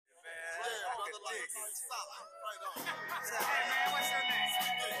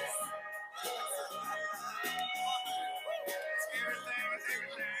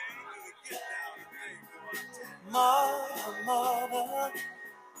Mother, mother,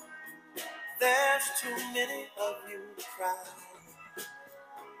 there's too many of you crying.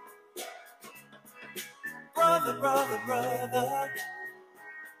 Brother, brother, brother,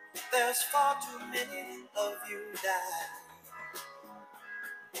 there's far too many of you dying.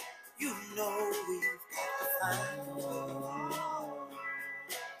 You know we've got to find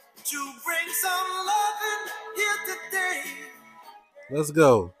to bring some loving here today. Let's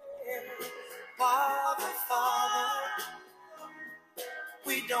go. Father, Father,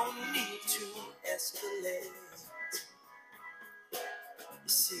 we don't need to escalate. You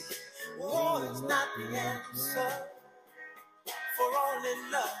see, war is not the answer, for only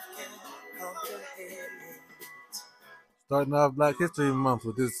love can conquer hate. Starting off Black History Month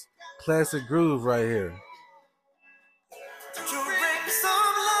with this classic groove right here. To bring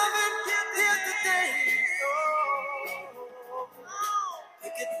some loving here today.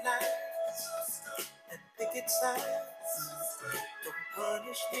 Picket lines and picket signs. Don't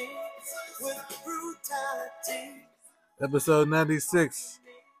punish me with brutality. Episode 96.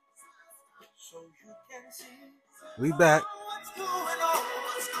 So you can see. We back. What's going on?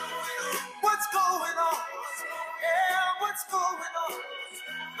 What's going on? Yeah, what's going on?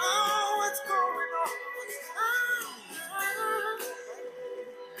 Oh, what's going on?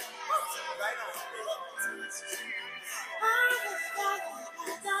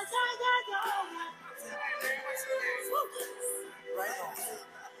 Right on.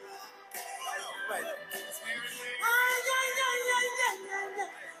 Right on.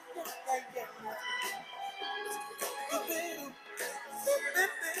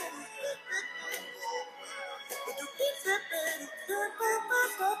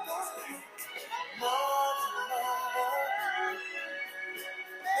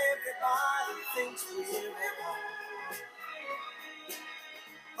 Everybody thinks we're wrong.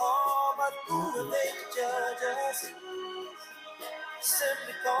 Oh, but who are they to judge us?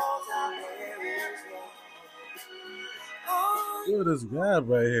 Simply cause our hair is long. Oh, look at this grab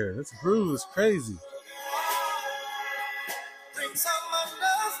right here. This groove is crazy. Bring some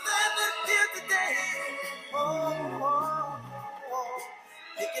understanding here today. Oh.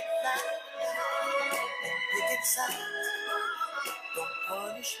 Pick it loud and pick it sound. Don't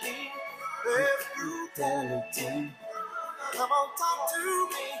punish me with brutality. Come on, talk to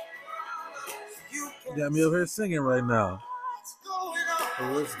me. You got me over here singing right now. What's going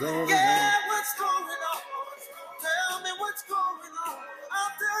on? What's going on? Yeah, what's going on? Tell me what's going on.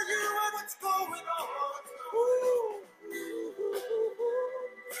 I'll tell you what's going on. Woo.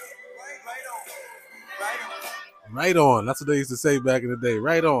 Right on. That's what they used to say back in the day.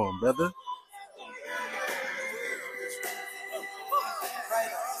 Right on, brother.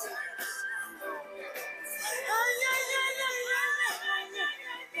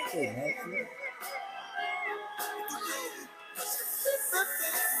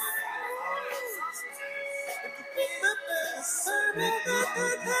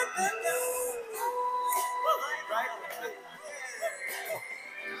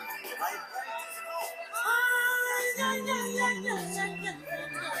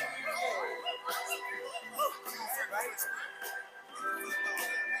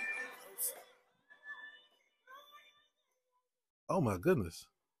 Oh my goodness.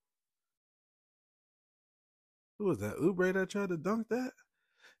 Who was that? Ubre that tried to dunk that?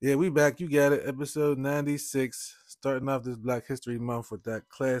 Yeah, we back. You got it. Episode 96. Starting off this Black History Month with that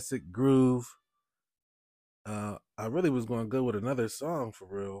classic groove. I really was going to go with another song for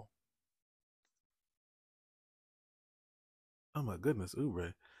real. Oh my goodness,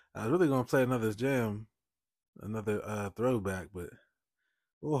 Ubre. I was really going to play another jam, another throwback, but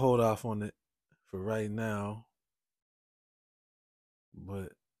we'll hold off on it for right now.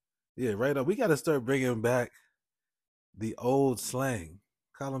 But yeah, right on. We got to start bringing back the old slang,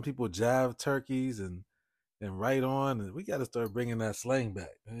 calling people jive turkeys and right on, and we got to start bringing that slang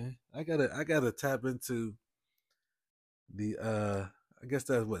back, man. I gotta tap into the I guess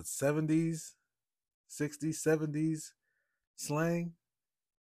that's what 70s, 60s, 70s slang,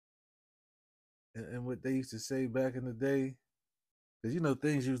 and what they used to say back in the day, because you know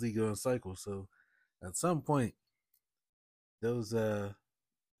things usually go in cycles. So at some point, those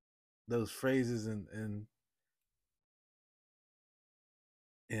phrases and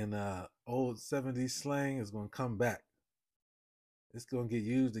old 70s slang is going to come back. It's going to get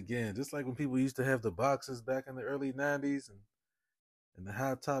used again. Just like when people used to have the boxes back in the early 90s and the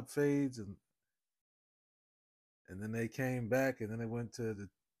high top fades and then they came back and then they went to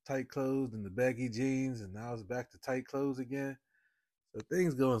tight clothes and the baggy jeans, and now it's back to tight clothes again. So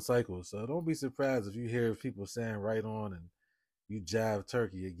things go in cycles. So don't be surprised if you hear people saying right on and you jive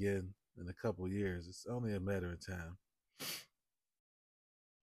turkey again in a couple years. It's only a matter of time.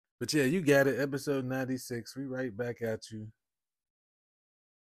 But yeah, you got it. Episode 96. We right back at you.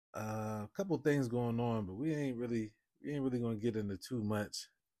 A couple things going on, but we ain't really gonna get into too much.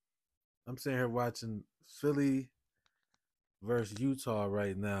 I'm sitting here watching Philly versus Utah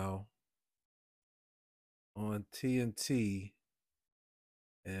right now on TNT,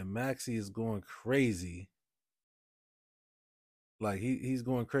 and Maxey is going crazy. Like he's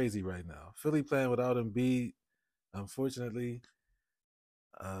going crazy right now. Philly playing without Embiid, unfortunately.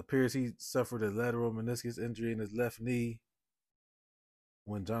 Appears he suffered a lateral meniscus injury in his left knee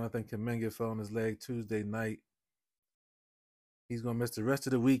when Jonathan Kuminga fell on his leg Tuesday night. He's gonna miss the rest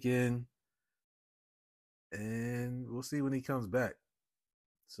of the weekend, and we'll see when he comes back.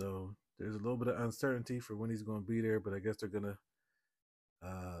 So there's a little bit of uncertainty for when he's going to be there, but I guess they're gonna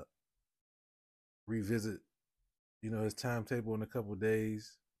uh, revisit, his timetable in a couple of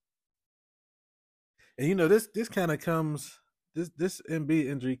days. And this kind of comes this Embiid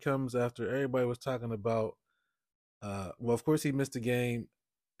injury comes after everybody was talking about. Well, of course, he missed the game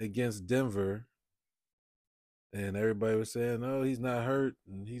against Denver, and everybody was saying, "Oh, he's not hurt,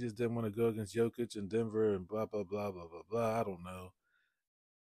 and he just didn't want to go against Jokic in Denver," and blah blah blah blah blah blah. I don't know.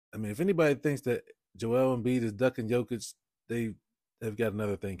 I mean, if anybody thinks that Joel Embiid is ducking Jokic, they have got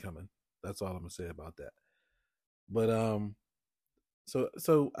another thing coming. That's all I'm gonna say about that. But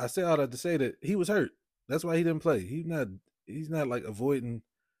so I say all that to say that he was hurt. That's why he didn't play. He's not like avoiding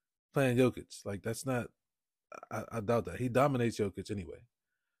playing Jokic. Like that's not. I doubt that he dominates Jokic anyway.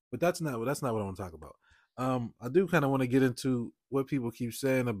 But that's not what I want to talk about. I do kind of want to get into what people keep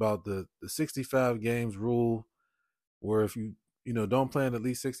saying about the 65 games rule, where if you don't play in at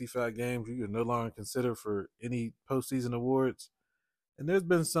least 65 games, you're no longer considered for any postseason awards. And there's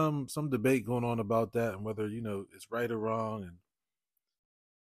been some debate going on about that and whether it's right or wrong.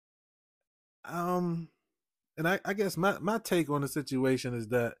 Um, and I guess my take on the situation is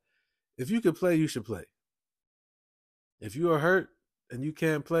that if you could play, you should play. If you are hurt and you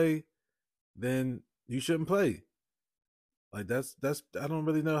can't play, then you shouldn't play. Like that's I don't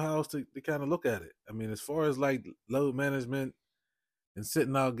really know how else to kind of look at it. I mean, as far as like load management and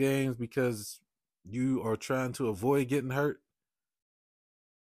sitting out games because you are trying to avoid getting hurt.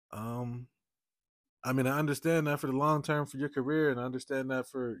 Um, I mean, I understand that for the long term for your career, and I understand that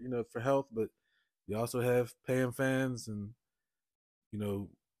for for health, but you also have paying fans, and you know,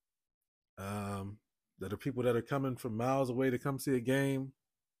 that are people that are coming from miles away to come see a game.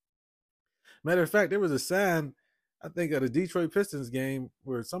 Matter of fact, there was a sign, I think, at a Detroit Pistons game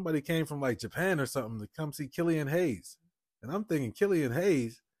where somebody came from like Japan or something to come see Killian Hayes, and I'm thinking Killian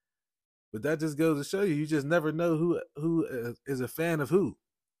Hayes, but that just goes to show you just never know who is a fan of who.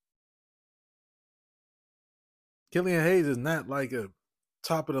 Killian Hayes is not like a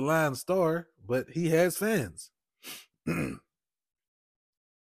top of the line star, but he has fans.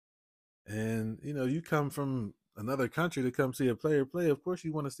 And you come from another country to come see a player play, of course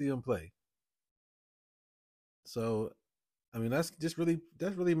you want to see him play. So I mean that's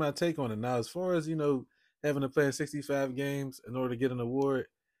really my take on it. Now as far as having to play 65 games in order to get an award,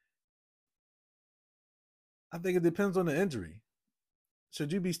 I think it depends on the injury.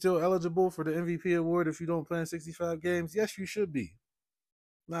 Should you be still eligible for the MVP award if you don't play in 65 games? Yes, you should be.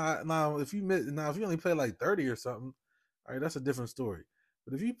 Now if you only play like 30 or something, all right, that's a different story.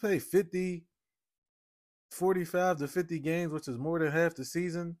 But if you play 50, 45 to 50 games, which is more than half the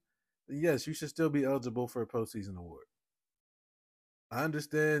season, then yes, you should still be eligible for a postseason award. I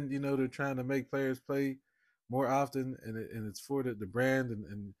understand, they're trying to make players play more often, and it's for the brand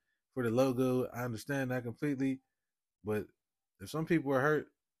and for the logo. I understand that completely. But if some people are hurt,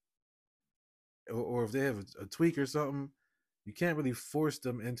 or if they have a tweak or something, you can't really force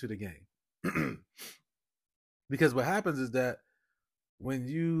them into the game. Because what happens is that when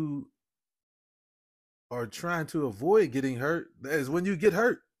you are trying to avoid getting hurt, that is when you get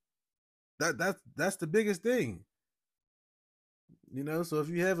hurt. That's the biggest thing. So if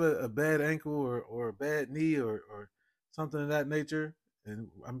you have a bad ankle or a bad knee or something of that nature, and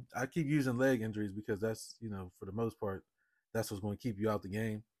I keep using leg injuries because that's for the most part that's what's going to keep you out the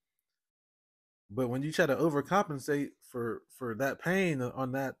game. But when you try to overcompensate for that pain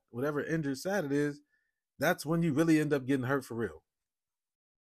on that whatever injured side it is, that's when you really end up getting hurt for real.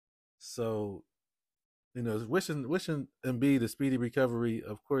 So wishing Embiid a speedy recovery.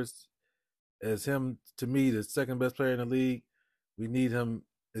 Of course, as him to me the second best player in the league, we need him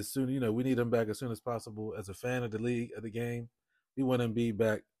as soon. We need him back as soon as possible. As a fan of the league of the game, we want Embiid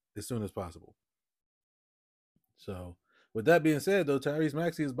back as soon as possible. So, with that being said, though, Tyrese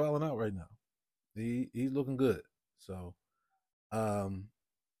Maxey is balling out right now. He's looking good. So, um,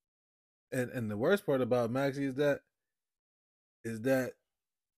 and the worst part about Maxey is that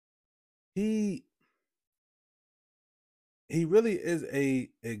he he really is a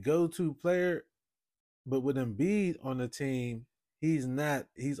go to player, but with Embiid on the team, he's not.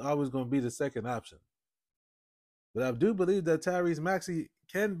 He's always going to be the second option. But I do believe that Tyrese Maxey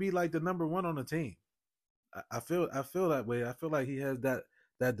can be like the number one on the team. I feel that way. I feel like he has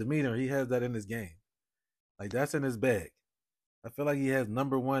that demeanor. He has that in his game. Like that's in his bag. I feel like he has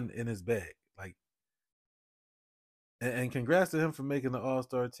number one in his bag. Like, and congrats to him for making the All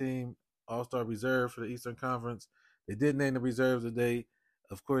Star team, All Star reserve for the Eastern Conference. They did name the reserves today.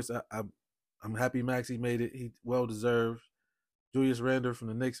 Of course, I'm happy Maxey made it. He well deserved. Julius Randle from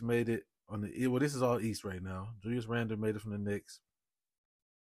the Knicks made it on the. Well, this is all East right now. Julius Randle made it from the Knicks.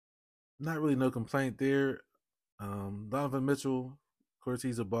 Not really no complaint there. Donovan Mitchell, of course,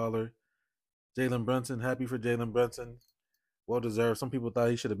 he's a baller. Jalen Brunson, happy for Jalen Brunson. Well deserved. Some people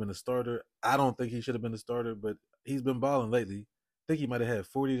thought he should have been a starter. I don't think he should have been a starter, but he's been balling lately. I think he might have had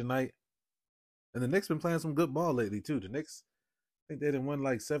 40 tonight. And the Knicks been playing some good ball lately too. The Knicks, I think they didn't win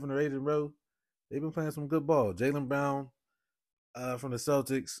like 7 or 8 in a row. They've been playing some good ball. Jaylen Brown from the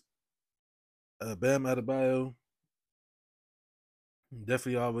Celtics, Bam Adebayo,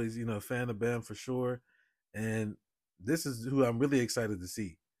 definitely always a fan of Bam for sure. And this is who I'm really excited to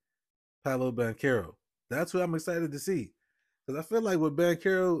see, Paolo Banchero. That's who I'm excited to see because I feel like with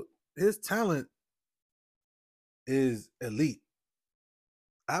Banchero, his talent is elite.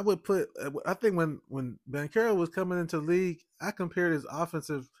 I think when Banchero was coming into the league, I compared his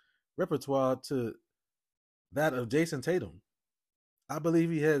offensive repertoire to that of Jason Tatum. I believe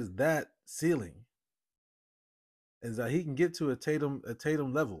he has that ceiling, is that he can get to a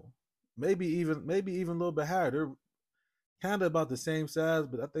Tatum level, maybe even a little bit higher. They're kind of about the same size,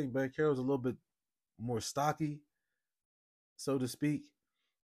 but I think Banchero's a little bit more stocky, so to speak.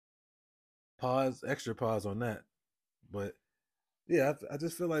 Extra pause on that, but yeah, I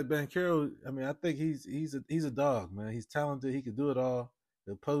just feel like Banchero. I mean, I think he's a dog, man. He's talented. He can do it all.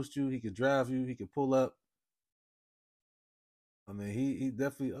 He'll post you. He can drive you. He can pull up. I mean, he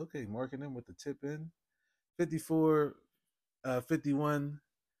definitely okay. Marking him with the tip in 54, 51.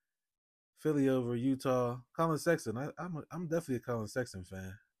 Philly over Utah. Colin Sexton. I'm definitely a Colin Sexton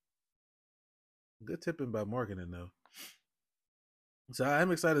fan. Good tipping by marketing though. So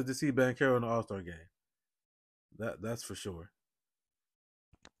I'm excited to see Banchero in the All Star game. That's for sure.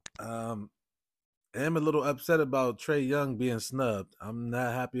 Um, I'm a little upset about Trae Young being snubbed. I'm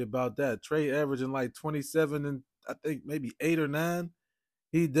not happy about that. Trae averaging like 27 and I think maybe 8 or 9.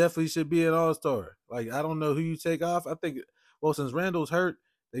 He definitely should be an All Star. Like I don't know who you take off. I think since Randall's hurt,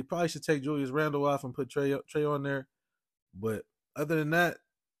 they probably should take Julius Randle off and put Trae on there. But other than that,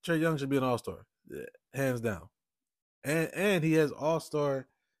 Trae Young should be an All Star, hands down. And he has All Star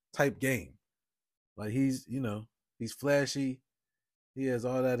type game. Like he's flashy. He has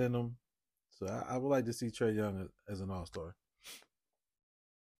all that in him. So I would like to see Trae Young as an All Star.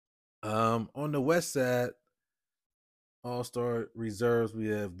 On the West Side, All Star reserves, we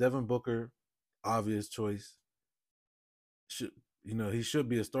have Devin Booker, obvious choice. Should he should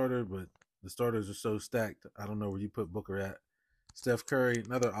be a starter, but the starters are so stacked. I don't know where you put Booker at. Steph Curry,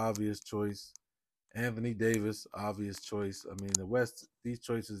 another obvious choice. Anthony Davis, obvious choice. I mean, the West, these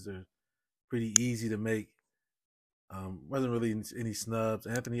choices are pretty easy to make. Wasn't really any snubs.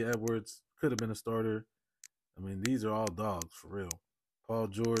 Anthony Edwards could have been a starter. I mean, these are all dogs for real. Paul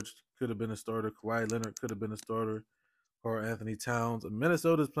George could have been a starter. Kawhi Leonard could have been a starter. Or Anthony Towns.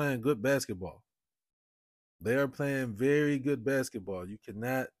 Minnesota's playing good basketball. They are playing very good basketball. You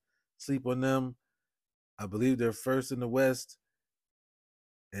cannot sleep on them. I believe they're first in the West.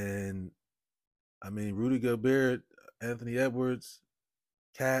 And I mean, Rudy Gobert, Anthony Edwards,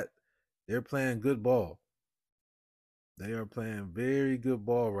 Cat, they're playing good ball. They are playing very good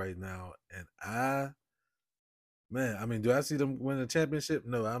ball right now. And I mean, do I see them win a championship?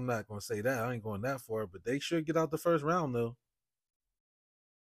 No, I'm not going to say that. I ain't going that far, but they should get out the first round, though.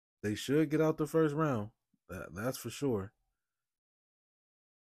 They should get out the first round. That's for sure.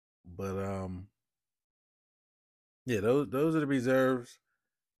 But yeah, those are the reserves.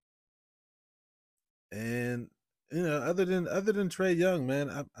 And other than Trae Young, man,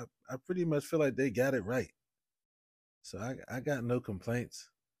 I pretty much feel like they got it right. So I got no complaints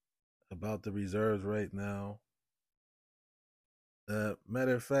about the reserves right now.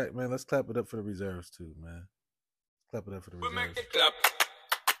 Matter of fact, man, let's clap it up for the reserves too, man. Clap it up for the reserves. We make it clap.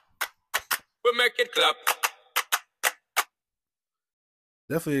 We make it clap.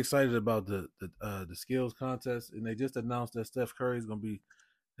 definitely excited about the skills contest, and they just announced that Steph Curry is going to be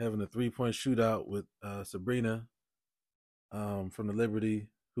having a 3-point shootout with Sabrina from the Liberty,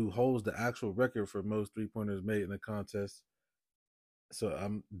 who holds the actual record for most 3-pointers made in a contest. So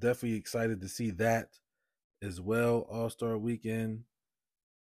I'm definitely excited to see that as well. All Star Weekend.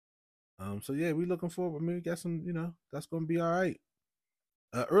 So yeah, we looking forward. I mean, we got some. That's going to be all right.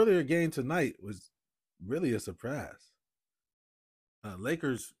 Earlier game tonight was really a surprise.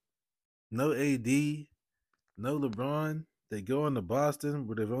 Lakers, no AD, no LeBron. They go into Boston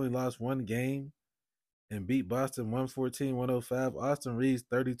where they've only lost one game and beat Boston 114-105. Austin Reeves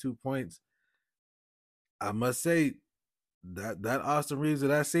 32 points. I must say that Austin Reeves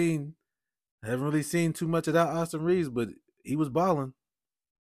that I seen, I haven't really seen too much of that Austin Reeves, but he was balling.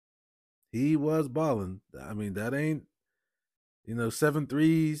 He was balling. I mean, that ain't 7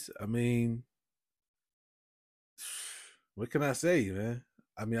 threes. I mean, what can I say, man?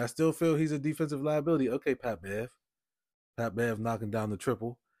 I mean, I still feel he's a defensive liability. Okay, Pat Bev. Pat Bev knocking down the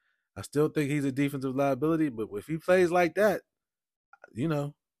triple. I still think he's a defensive liability, but if he plays like that, you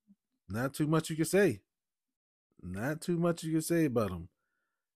know, not too much you can say. Not too much you can say about him.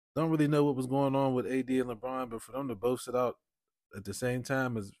 Don't really know what was going on with AD and LeBron, but for them to both sit out at the same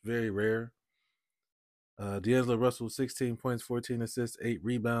time is very rare. D'Angelo Russell, 16 points, 14 assists, 8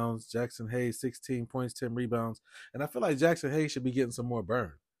 rebounds. Jackson Hayes, 16 points, 10 rebounds. And I feel like Jackson Hayes should be getting some more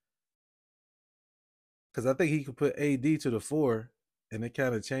burn. Because I think he could put AD to the 4, and it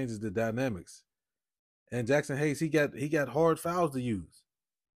kind of changes the dynamics. And Jackson Hayes, he got hard fouls to use.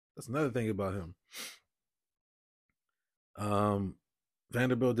 That's another thing about him.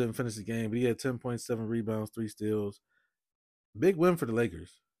 Vanderbilt didn't finish the game, but he had 10.7 rebounds, 3 steals. Big win for the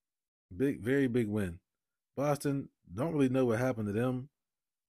Lakers. Big, very big win. Boston, don't really know what happened to them,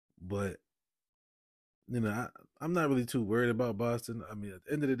 but I'm not really too worried about Boston. I mean, at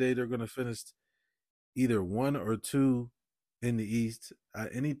the end of the day, they're going to finish either 1 or 2 in the East.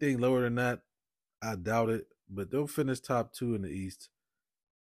 Anything lower than that, I doubt it, but they'll finish top 2 in the East,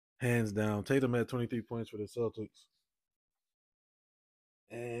 hands down. Tatum had 23 points for the Celtics,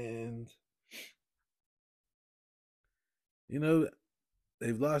 and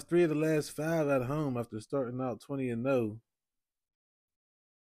they've lost 3 of the last 5 at home after starting out 20-0.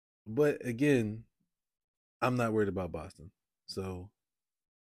 But again, I'm not worried about Boston, so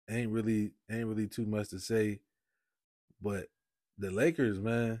ain't really too much to say. But the Lakers,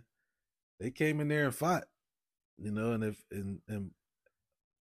 man, they came in there and fought, and if in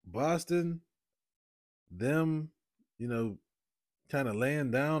Boston, them, kind of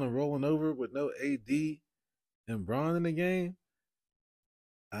laying down and rolling over with no AD and Braun in the game.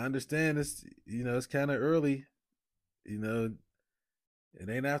 I understand it's kind of early, you know, it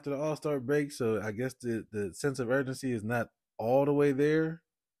ain't after the All Star break, so I guess the sense of urgency is not all the way there,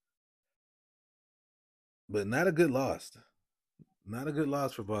 but not a good loss. Not a good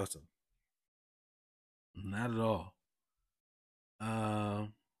loss for Boston. Not at all.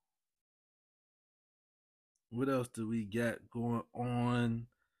 Um, what else do we got going on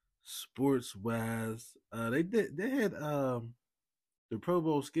sports wise? They had the Pro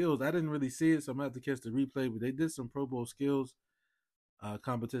Bowl skills. I didn't really see it, so I'm gonna have to catch the replay. But they did some Pro Bowl skills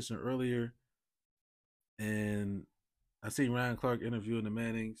competition earlier, and I seen Ryan Clark interviewing the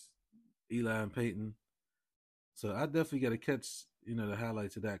Mannings, Eli and Peyton. So I definitely got to catch the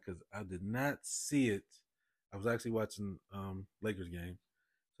highlights of that because I did not see it. I was actually watching Lakers game,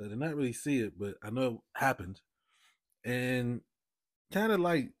 so I did not really see it, but I know it happened. And kind of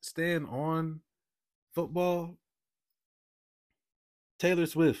like staying on football, Taylor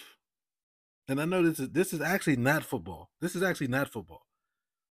Swift. And I know this is actually not football. This is actually not football.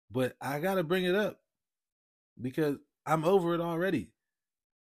 But I gotta bring it up because I'm over it already.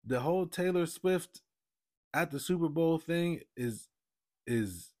 The whole Taylor Swift at the Super Bowl thing is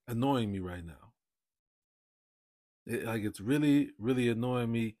annoying me right now. It's really, really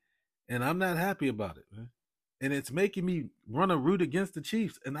annoying me, and I'm not happy about it, man. And it's making me want to root against the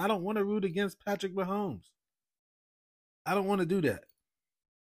Chiefs, and I don't want to root against Patrick Mahomes. I don't want to do that.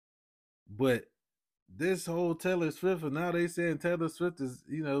 But this whole Taylor Swift, and now they saying Taylor Swift is,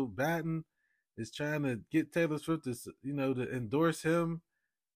 batting, is trying to get Taylor Swift to, to endorse him.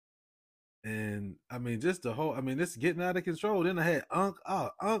 And I mean, just the whole, I mean, this is getting out of control. Then I had Unc. Oh,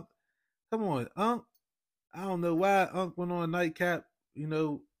 Unc, come on, Unc. I don't know why Unc went on Nightcap,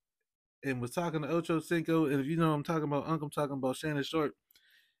 and was talking to Ocho Cinco. And if you know what I'm talking about, Unc, I'm talking about Shannon Short.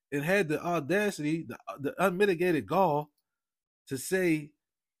 And had the audacity, the unmitigated gall to say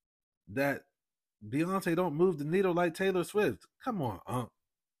that Beyonce don't move the needle like Taylor Swift. Come on, Unc.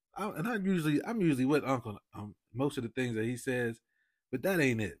 I'm usually with Uncle most of the things that he says, But that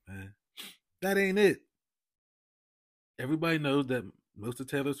ain't it, man. That ain't it. Everybody knows that most of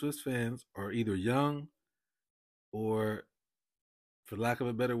Taylor Swift's fans are either young or, for lack of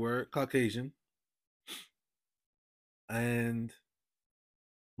a better word, Caucasian. And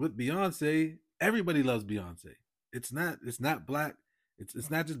with Beyonce, everybody loves Beyonce. It's not black. It's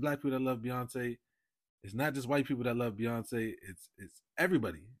not just black people that love Beyonce. It's not just white people that love Beyonce. It's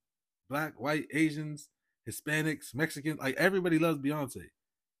everybody. Black, white, Asians, Hispanics, Mexicans, like everybody loves Beyonce.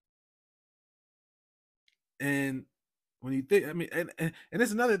 And when you think, I mean, and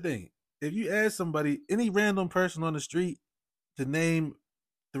it's another thing. If you ask somebody, any random person on the street, to name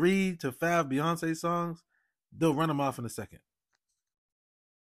 3 to 5 Beyonce songs, they'll run them off in a second.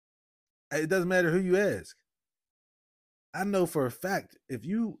 It doesn't matter who you ask. I know for a fact, if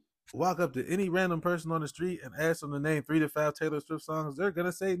you walk up to any random person on the street and ask them to name 3 to 5 Taylor Swift songs, they're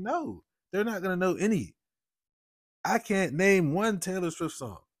gonna say no. They're not gonna know any. I can't name one Taylor Swift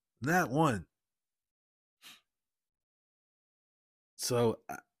song, not one. So,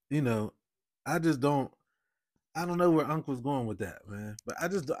 you know, I just don't. I don't know where Uncle's going with that, man. But I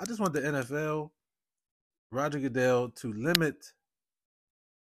just want the NFL, Roger Goodell, to limit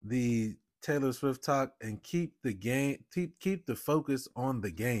the Taylor Swift talk and keep the game, keep the focus on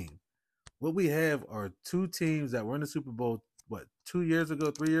the game. What we have are 2 teams that were in the Super Bowl, what, 2 years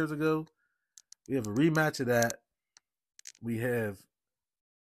ago, 3 years ago. We have a rematch of that. We have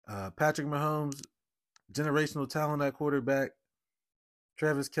Patrick Mahomes, generational talent at quarterback.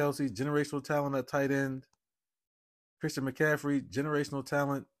 Travis Kelce, generational talent at tight end. Christian McCaffrey, generational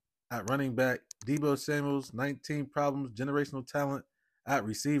talent at running back. Debo Samuels, 19 problems, generational talent at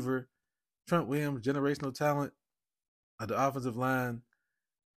receiver. Trent Williams, generational talent at the offensive line.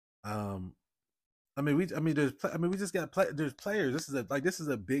 We just got there's players. This is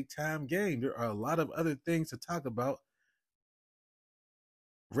a big time game. There are a lot of other things to talk about,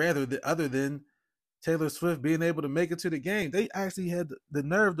 other than Taylor Swift being able to make it to the game. They actually had the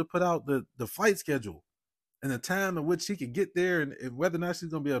nerve to put out the flight schedule and the time in which she could get there, and whether or not she's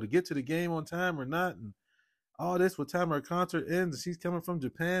going to be able to get to the game on time or not, and all this, what time her concert ends, and she's coming from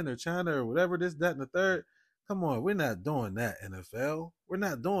Japan or China or whatever, this, that, and the third. Come on, we're not doing that, NFL. We're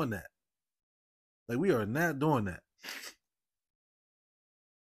not doing that. Like, we are not doing that.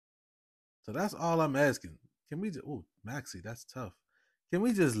 So that's all I'm asking. Can we just, oh, Maxie, that's tough. Can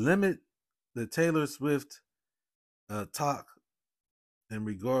we just limit the Taylor Swift talk in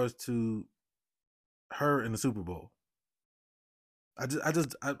regards to her in the Super Bowl?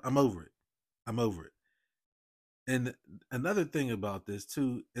 I'm over it. I'm over it. And another thing about this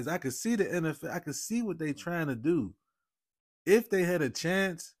too is I could see the NFL. I could see what they're trying to do. If they had a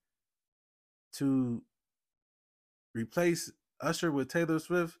chance to replace Usher with Taylor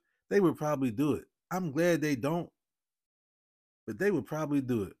Swift, they would probably do it. I'm glad they don't, but they would probably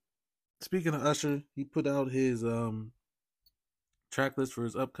do it. Speaking of Usher, he put out his track list for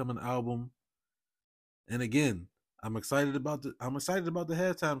his upcoming album. And again, I'm excited about the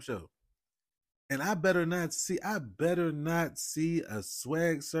halftime show. And I better not see a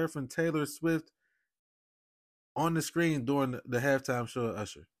swag surfing Taylor Swift on the screen during the halftime show of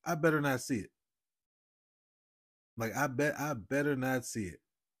Usher. I better not see it. Like, I better not see it.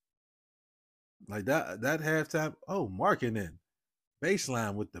 Like that halftime. Oh, marketing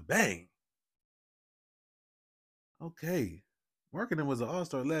baseline with the bang. Okay, marketing was an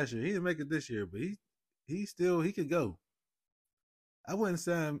all-star last year. He didn't make it this year, but he could go. I wouldn't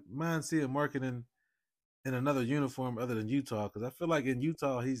mind seeing marketing in another uniform other than Utah, because I feel like in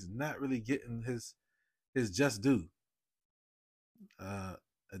Utah he's not really getting his just due. A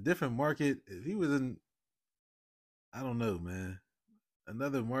different market. If he was in, I don't know, man,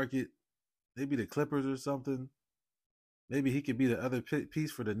 another market, maybe the Clippers or something. Maybe he could be the other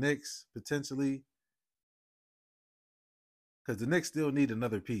piece for the Knicks potentially, because the Knicks still need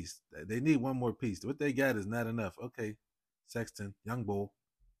another piece. They need one more piece. What they got is not enough. Okay, Sexton, young bull.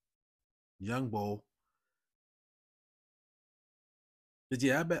 But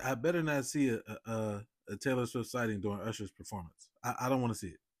yeah, I better not see a Taylor Swift sighting during Usher's performance. I don't want to see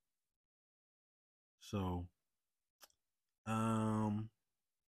it. So, um,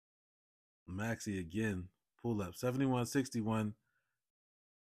 Maxi again, pull up 71-61,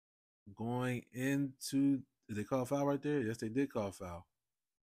 going into. Did they call foul right there? Yes, they did call foul.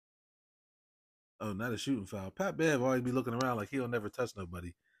 Oh, not a shooting foul. Pat Bev always be looking around like he'll never touch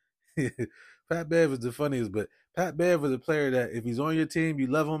nobody. Pat Bev is the funniest, but Pat Bev is a player that if he's on your team, you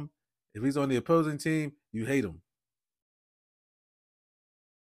love him. If he's on the opposing team, you hate him.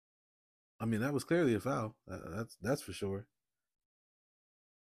 I mean, that was clearly a foul. That's for sure.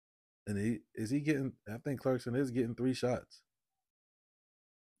 And he getting? I think Clarkson is getting 3 shots.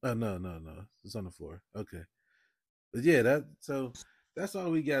 Oh no. It's on the floor. Okay. But yeah, that's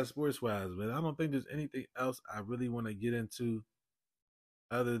all we got sports wise, man. I don't think there's anything else I really want to get into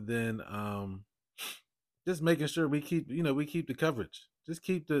other than just making sure we keep the coverage. Just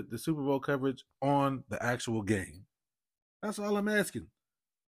keep the Super Bowl coverage on the actual game. That's all I'm asking.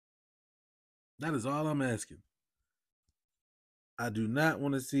 That is all I'm asking. I do not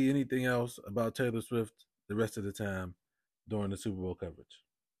want to see anything else about Taylor Swift the rest of the time during the Super Bowl coverage.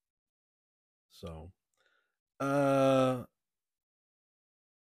 So, uh,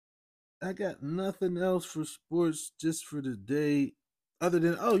 I got nothing else for sports just for today, other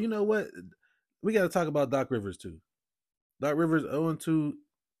than you know what? We got to talk about Doc Rivers too. Doc Rivers 0-2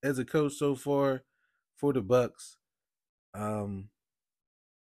 as a coach so far for the Bucks, um,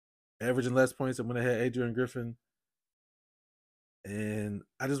 averaging less points than when they had Adrian Griffin. And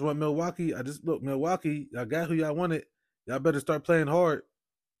I just want Milwaukee. I just look Milwaukee. Y'all got who y'all wanted. Y'all better start playing hard.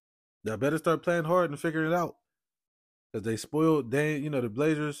 Y'all better start playing hard and figuring it out. Because they spoiled Dane. You know the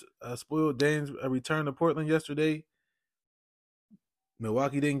Blazers spoiled Dane's return to Portland yesterday.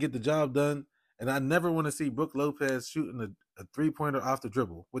 Milwaukee didn't get the job done, and I never want to see Brook Lopez shooting a 3-pointer off the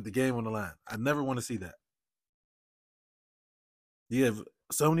dribble with the game on the line. I never want to see that. You have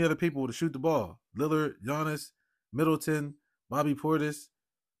so many other people to shoot the ball: Lillard, Giannis, Middleton, Bobby Portis,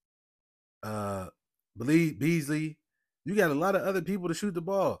 uh, Beasley. You got a lot of other people to shoot the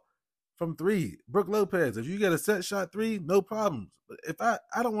ball from three. Brook Lopez, if you get a set shot three, no problems. But if I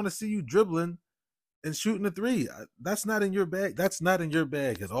don't want to see you dribbling and shooting a three. That's not in your bag. That's not in your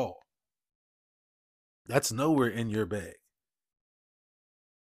bag at all. That's nowhere in your bag.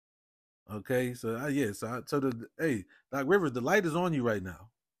 Okay, so yeah, so the hey Doc Rivers, the light is on you right now,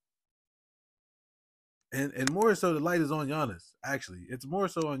 and more so the light is on Giannis. Actually, it's more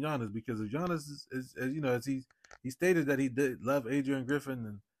so on Giannis because if Giannis is as you know as he stated that he did love Adrian Griffin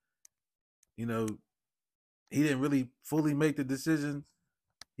and you know he didn't really fully make the decision.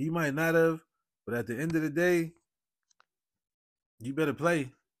 He might not have, but at the end of the day, you better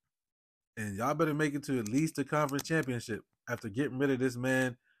play and y'all better make it to at least the conference championship after getting rid of this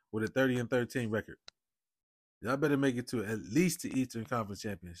man with a 30-13 record. Y'all better make it to at least the Eastern Conference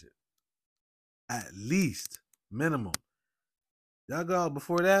Championship. At least minimum. Y'all go out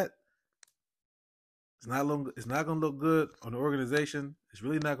before that. It's not gonna look good on the organization. It's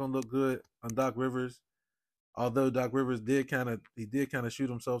really not gonna look good on Doc Rivers. Although Doc Rivers did kind of shoot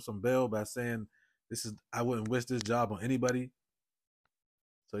himself some bail by saying this is I wouldn't wish this job on anybody.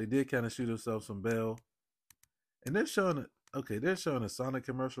 So he did kind of shoot himself some bail. And they're showing a Sonic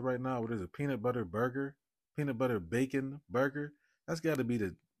commercial right now where there's a peanut butter bacon burger. That's got to be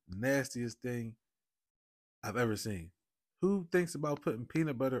the nastiest thing I've ever seen. Who thinks about putting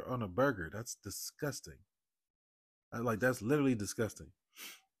peanut butter on a burger? That's disgusting. That's literally disgusting.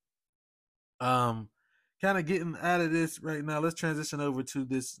 Um, Kind of getting out of this right now. Let's transition over to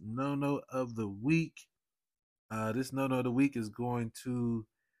this no of the week. This no of the week is going to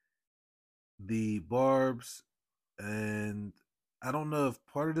the Barbz, and I don't know if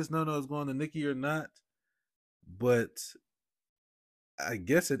part of this no is going to Nikki or not, but I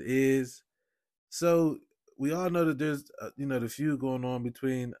guess it is. So we all know that there's the feud going on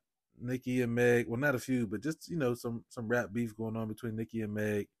between Nicki and Meg. Well, not a feud, but just some rap beef going on between Nicki and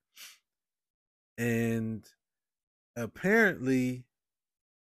Meg. And apparently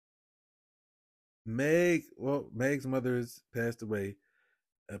Meg's mother has passed away.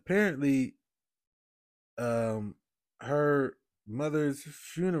 Apparently, her mother's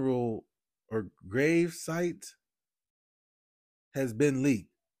funeral or grave site has been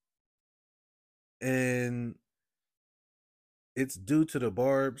leaked, and it's due to the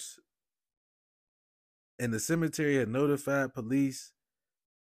Barbz. And the cemetery had notified police,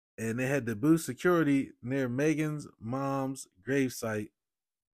 and they had to boost security near Megan's mom's gravesite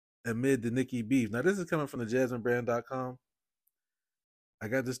amid the Nicki beef. Now, this is coming from the JasmineBrand.com. I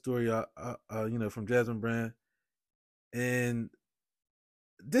got this story, from Jasmine Brand, and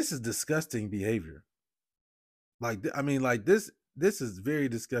this is disgusting behavior. This is very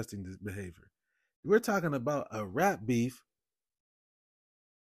disgusting behavior. We're talking about a rap beef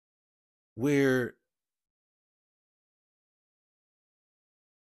where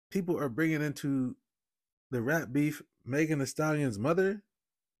people are bringing into the rap beef Megan Thee Stallion's mother.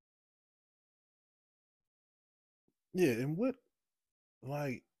 Yeah, in what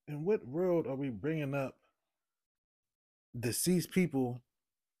world are we bringing up deceased people?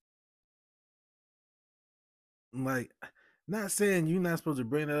 Like, not saying you're not supposed to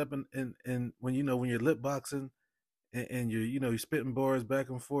bring that up, and when when you're lip boxing and you're spitting bars back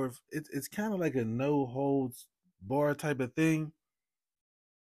and forth. It's kind of like a no holds bar type of thing.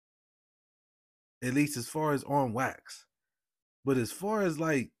 at least as far as on wax. But as far as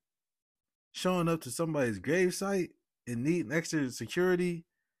like showing up to somebody's gravesite and needing extra security,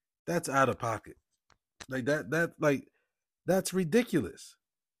 that's out of pocket. Like that's ridiculous.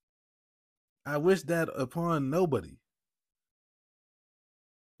 I wish that upon nobody.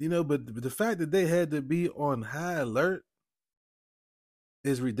 But the fact that they had to be on high alert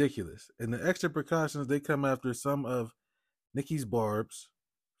is ridiculous. And the extra precautions they come after some of Nicki's Barbz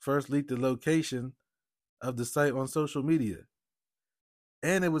first leaked the location of the site on social media.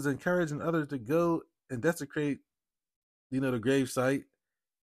 And it was encouraging others to go and desecrate, the grave site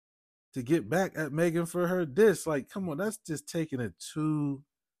to get back at Megan for her diss. Like, come on, that's just taking it too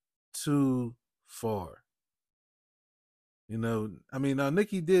far. Now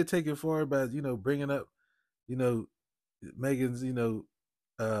Nicki did take it far by, bringing up, Megan's,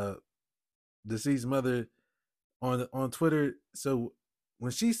 deceased mother on Twitter. So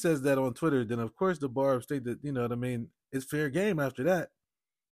when she says that on Twitter, then of course the Barbz think that, it's fair game after that.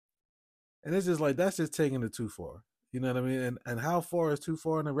 And it's just like, that's just taking it too far. You know what I mean? And how far is too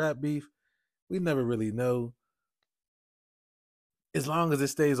far in a rap beef? We never really know. As long as it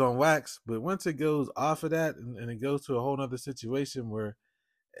stays on wax. But once it goes off of that and it goes to a whole other situation where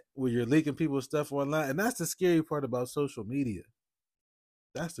you're leaking people's stuff online, and that's the scary part about social media.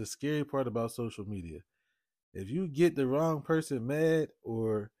 That's the scary part about social media. If you get the wrong person mad,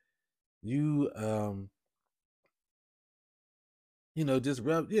 or you just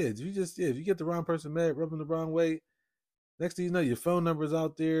if you get the wrong person mad, rub them the wrong way, next thing you know, your phone number's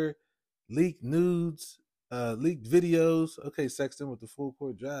out there, leaked nudes, leaked videos. Okay, Sexton with the full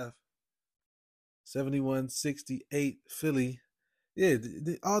court drive. 7168 Philly. Yeah,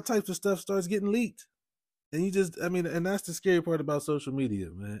 all types of stuff starts getting leaked. And and that's the scary part about social media,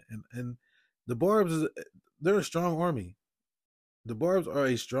 man. And the Barbz, they're a strong army. The Barbz are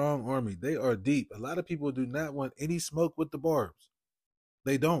a strong army. They are deep. A lot of people do not want any smoke with the Barbz.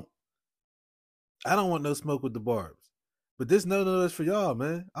 They don't. I don't want no smoke with the Barbz. But this no is for y'all,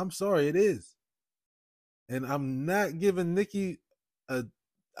 man. I'm sorry, it is. And I'm not giving Nicki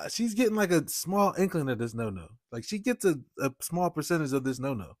she's getting like a small inkling of this no. Like, she gets a small percentage of this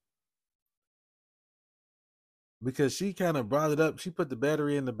no. Because she kind of brought it up. She put the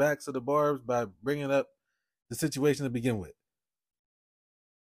battery in the backs of the Barbz by bringing up the situation to begin with.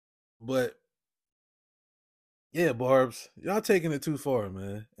 But yeah, Barbz, y'all taking it too far,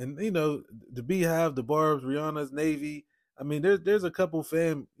 man. And the Beehive, the Barbz, Rihanna's Navy. I mean, there's a couple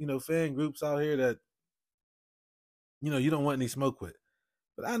fan groups out here that you don't want any smoke with.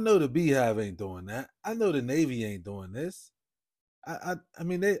 But I know the Beehive ain't doing that. I know the Navy ain't doing this. I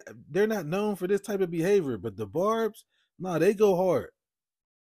mean, they're not known for this type of behavior, but the Barbz, no, they go hard.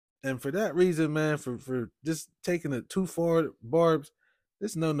 And for that reason, man, for just taking it too far, Barbz,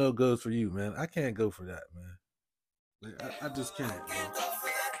 this no goes for you, man. I can't go for that, man. Like, I just can't, man.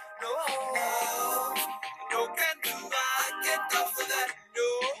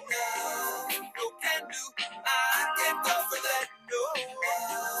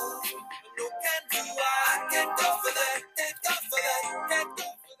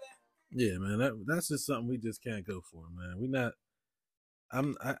 Yeah, man, that's just something we just can't go for, man. We not.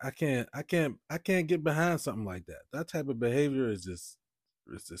 I can't get behind something like that. That type of behavior is just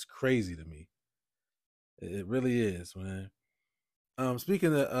crazy to me. It really is, man.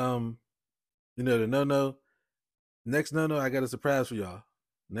 Speaking of the no, next no, I got a surprise for y'all.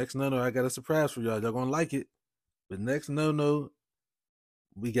 Next no, I got a surprise for y'all. Y'all gonna like it, but next no,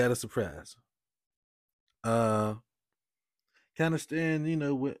 we got a surprise. Kind of staying,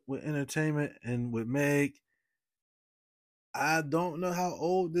 with entertainment and with Meg. I don't know how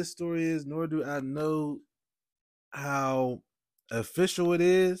old this story is, nor do I know how official it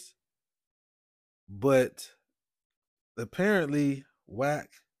is, but apparently Wack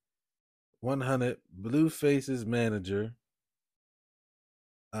 100, Blueface's manager,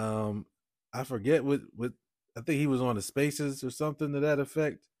 I forget what I think he was on the Spaces or something to that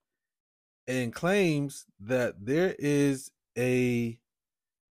effect, and claims that there is a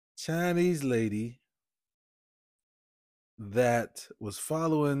Chinese lady that was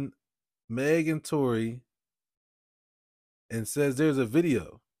following Meg and Tory, and says there's a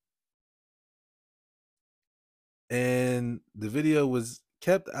video. And the video was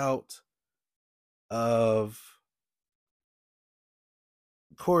kept out of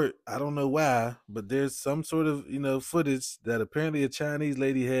court. I don't know why, but there's some sort of, footage that apparently a Chinese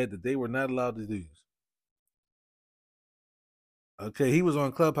lady had that they were not allowed to use. Okay, he was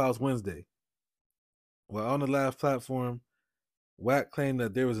on Clubhouse Wednesday. While on the live platform, Wack claimed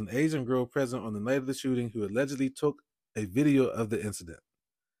that there was an Asian girl present on the night of the shooting who allegedly took a video of the incident.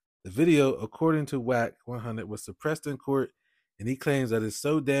 The video, according to Wack 100, was suppressed in court, and he claims that it's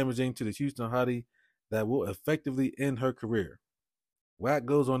so damaging to the Houston hottie that will effectively end her career. Wack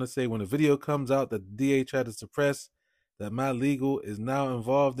goes on to say, when the video comes out that the DA tried to suppress, that my legal is now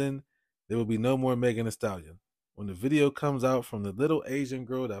involved in, there will be no more Megan Thee Stallion. When the video comes out from the little Asian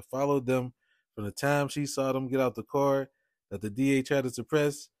girl that followed them from the time she saw them get out the car that the DA tried to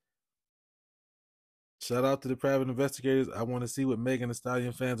suppress, shout out to the private investigators. I want to see what Megan Thee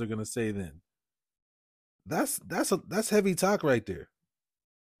Stallion fans are going to say then. That's heavy talk right there.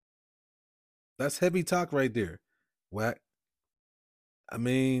 That's heavy talk right there. Wack. I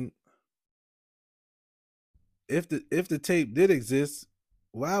mean, if the tape did exist,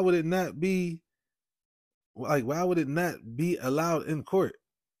 why would it not be allowed in court?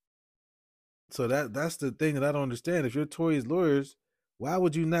 So that's the thing that I don't understand. If you're Tory's lawyers, why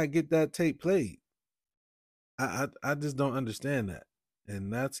would you not get that tape played? I just don't understand that.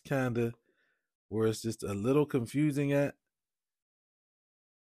 And that's kind of where it's just a little confusing at.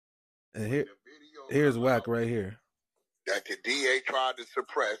 And here's Wack right here. That the DA tried to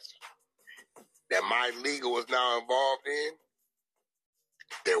suppress, that my legal is now involved in,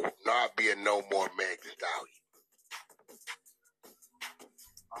 there will not be a no more Meg Thee Stallion.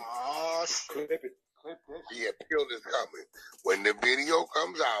 Oh, shit. Clip it. The appeal is coming. When the video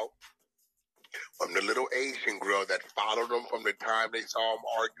comes out from the little Asian girl that followed them from the time they saw them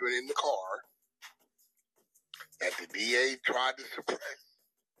arguing in the car, that the DA tried to suppress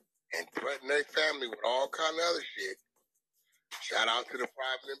and threaten their family with all kind of other shit, shout out to the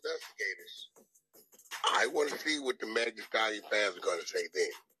private investigators. I want to see what the Meg Thee Stallion fans are going to say then.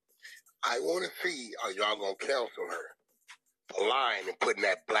 I want to see, are y'all going to counsel her for lying and putting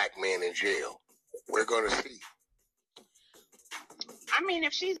that black man in jail? We're going to see. I mean,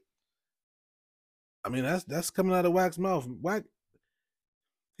 if she's... I mean, that's coming out of Wack's mouth. Wack,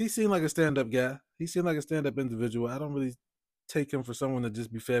 he seemed like a stand-up guy. He seemed like a stand-up individual. I don't really take him for someone to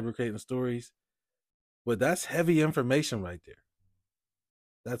just be fabricating stories. But that's heavy information right there.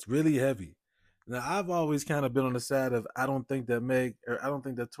 That's really heavy. Now, I've always kind of been on the side of I don't think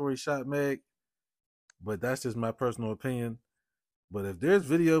that Tory shot Meg, but that's just my personal opinion. But if there's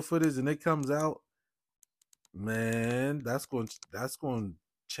video footage and it comes out, man, that's going to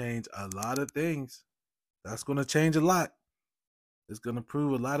change a lot of things. That's going to change a lot. It's going to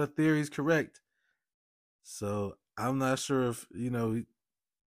prove a lot of theories correct. So I'm not sure if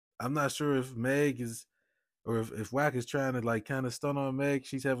Meg is, or if Wack is trying to like kind of stun on Meg.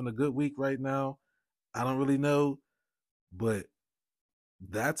 She's having a good week right now. I don't really know, but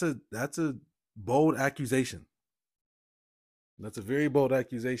that's a bold accusation. That's a very bold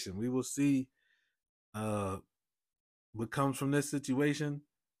accusation. We will see what comes from this situation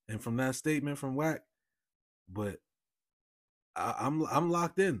and from that statement from Wack. But I'm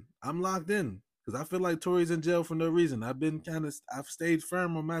locked in. I'm locked in because I feel like Tory's in jail for no reason. I've stayed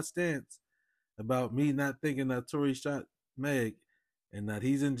firm on my stance about me not thinking that Tory shot Meg and that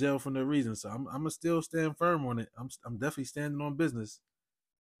he's in jail for no reason. So I'm gonna still stand firm on it. I'm definitely standing on business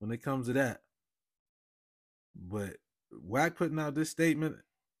when it comes to that. But Wack putting out this statement,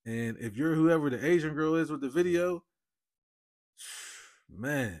 and if you're whoever the Asian girl is with the video,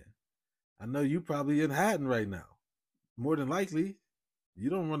 man, I know you probably in hiding right now. More than likely. You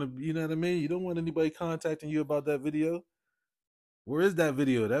don't want to, you know what I mean? You don't want anybody contacting you about that video. Where is that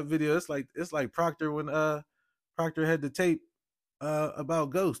video? That video, it's like Proctor when Proctor had the tape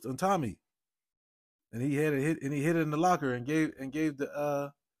about Ghost on Tommy. And he had it hid it in the locker and gave the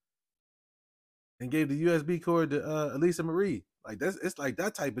USB cord to Elisa Marie. It's like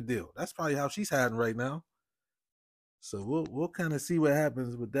that type of deal. That's probably how she's hiding right now. So we'll kind of see what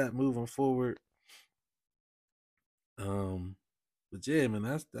happens with that moving forward. But yeah, man,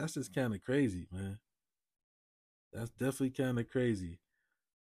 that's just kind of crazy, man. That's definitely kind of crazy.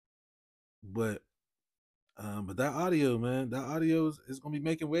 But that audio, man, is gonna be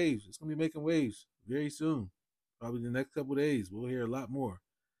making waves. It's gonna be making waves very soon. Probably the next couple of days, we'll hear a lot more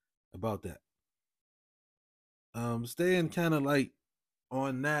about that. Staying kind of like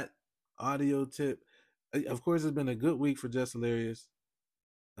on that audio tip. Of course, it's been a good week for Just Hilarious.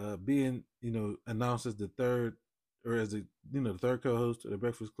 Being announced as the third, or as the third co-host of the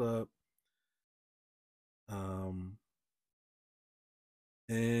Breakfast Club. And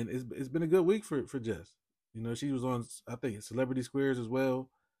it's been a good week for Jess. She was on, I think, Celebrity Squares as well.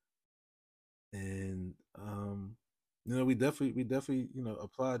 And we definitely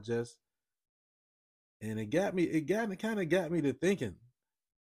applaud Jess. And it kind of got me to thinking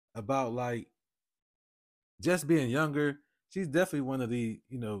about like Jess being younger. She's definitely one of the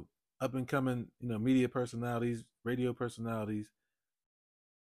up and coming media personalities, radio personalities.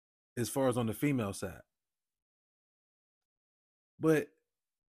 as far as on the female side. But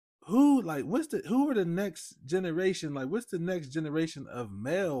who are the next generation? Like, what's the next generation of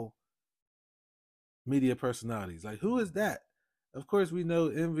male media personalities? Like, who is that? Of course, we know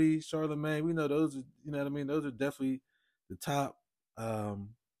Envy, Charlemagne. We know those are, you know what I mean? Those are definitely the top.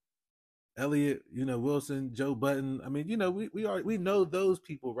 Elliot, Wilson, Joe Button. I mean, we know those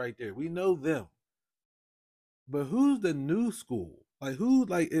people right there. We know them. But who's the new school? Like, who,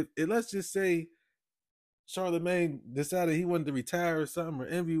 like, if let's just say Charlemagne decided he wanted to retire or something, or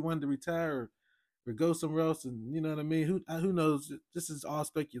Envy wanted to retire, or go somewhere else, and you know what I mean? Who knows? This is all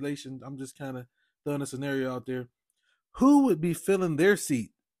speculation. I'm just kind of throwing a scenario out there. Who would be filling their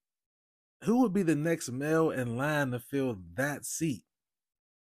seat? Who would be the next male in line to fill that seat?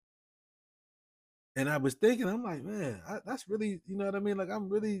 And I was thinking, I'm like, man, that's really, you know what I mean? Like, I'm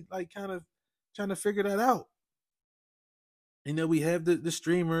really like kind of trying to figure that out. We have the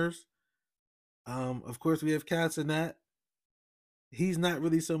streamers. Of course, we have Cats and that. He's not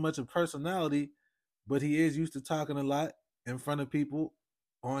really so much a personality, but he is used to talking a lot in front of people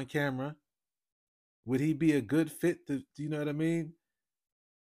on camera. Would he be a good fit to, you know what I mean?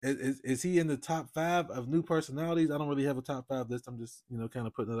 Is he in the top 5 of new personalities? I don't really have a top 5 list. I'm just, kind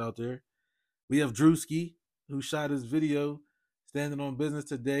of putting it out there. We have Drewski, who shot his video standing on business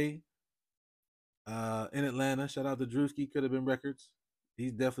today in Atlanta. Shout out to Drewski, could have been records.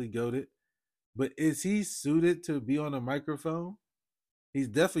 He's definitely goated. But is he suited to be on a microphone? He's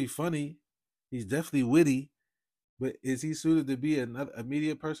definitely funny. He's definitely witty. But is he suited to be a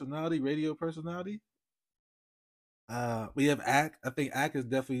media personality, radio personality? We have Ack. I think Ack is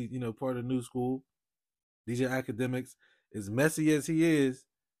definitely, part of the new school. DJ Academics, as messy as he is,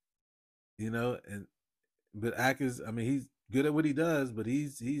 but Ack is, I mean, he's good at what he does, but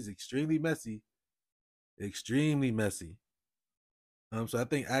he's extremely messy. Extremely messy. So I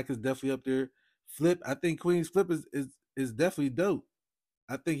think Ack is definitely up there. Flip, I think Queen's Flip is definitely dope.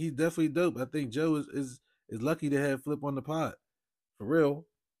 I think he's definitely dope. I think Joe is lucky to have Flip on the pod. For real.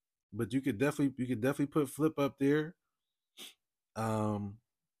 But you could definitely put Flip up there. Trying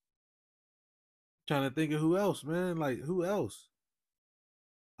to think of who else, man. Like, who else?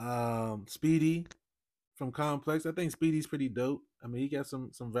 Speedy from Complex. I think Speedy's pretty dope. I mean, he got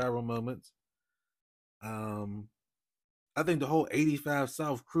some viral moments. I think the whole 85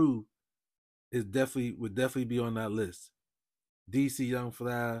 South crew would definitely be on that list. DC Young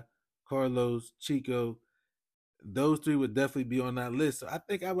Fly, Carlos, Chico, those 3 would definitely be on that list. So I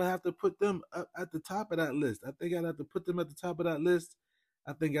think I would have to put them up at the top of that list. I think I'd have to put them at the top of that list.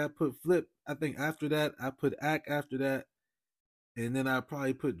 I think I put Flip. I think after that, I put Ack after that. And then I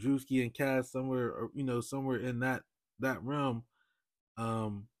probably put Drewski and Cass somewhere, or somewhere in that realm.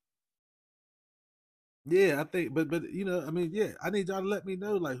 Yeah, I think, but I mean, yeah, I need y'all to let me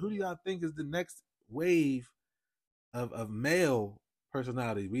know, like, who do y'all think is the next wave of male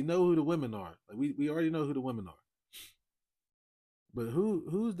personality? We know who the women are. Like, we already know who the women are. But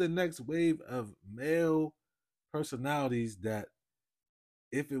who's the next wave of male personalities that,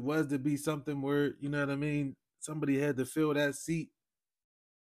 if it was to be something where, you know what I mean, somebody had to fill that seat,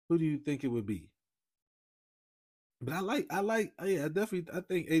 who do you think it would be? But I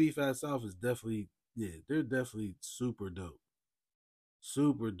think 85 South is definitely, yeah, they're definitely super dope.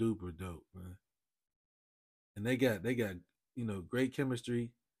 Super duper dope, man. And they got great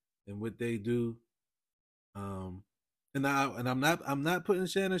chemistry in what they do. And I'm not putting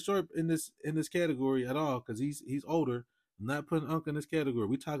Shannon Sharp in this category at all, because he's older. I'm not putting Unc in this category.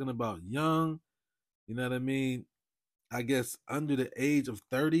 We're talking about young, you know what I mean? I guess under the age of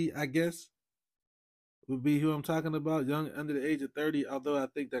 30, I guess, would be who I'm talking about. Young under the age of 30, although I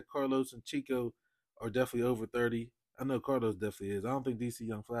think that Carlos and Chico are definitely over 30. I know Carlos definitely is. I don't think DC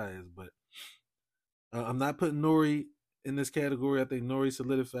Young Fly is, but I'm not putting Nori in this category. I think Nori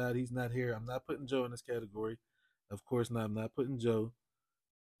solidified. He's not here. I'm not putting Joe in this category. Of course not. I'm not putting Joe.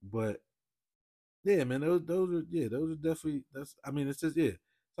 But yeah, man, those are definitely, it's just, yeah.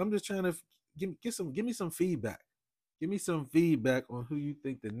 So I'm just trying to give me some feedback. Give me some feedback on who you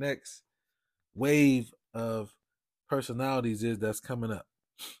think the next wave of personalities is that's coming up.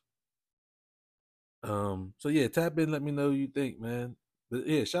 So yeah, tap in, let me know what you think, man. But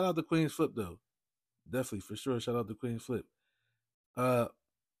yeah, shout out to Queen's Flip though. Definitely, for sure. Shout out to Queen's Flip.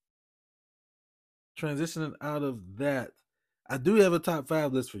 Transitioning out of that, I do have a top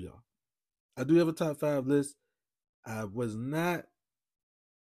 5 list for y'all. I do have a top 5 list. I was not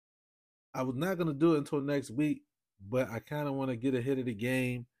gonna do it until next week, but I kind of want to get ahead of the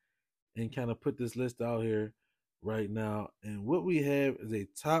game and kind of put this list out here right now. And what we have is a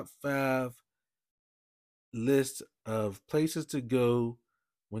top 5 list of places to go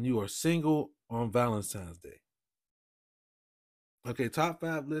when you are single on Valentine's Day. Okay, top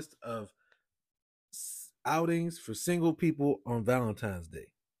 5 list of outings for single people on Valentine's Day.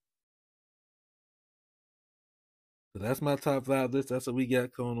 So that's my top 5 list. That's what we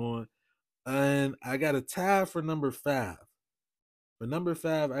got going on. And I got a tie for number 5. For number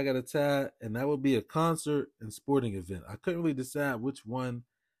 5, I got a tie, and that would be a concert and sporting event. I couldn't really decide which one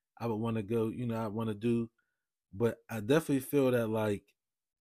I would want to go, I want to do, but I definitely feel that like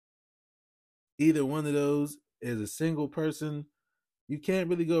either one of those as a single person, you can't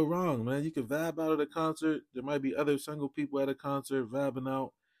really go wrong, man. You can vibe out at a concert. There might be other single people at a concert vibing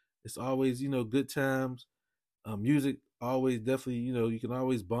out. It's always, good times. Music always definitely, you can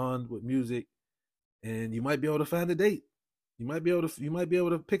always bond with music, and you might be able to find a date. You might be able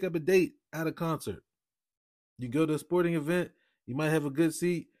to pick up a date at a concert. You go to a sporting event, you might have a good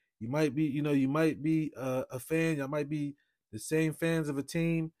seat. You might be a fan. Y'all might be the same fans of a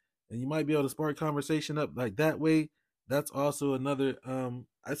team, and you might be able to spark conversation up like that way. That's also another.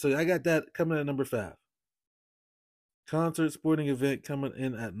 So I got that coming at number 5. Concert sporting event coming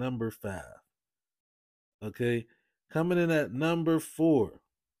in at number 5. Okay, coming in at number 4.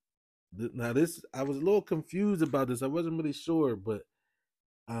 Now this, I was a little confused about this. I wasn't really sure, but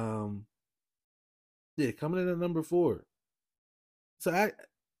yeah, coming in at number 4. So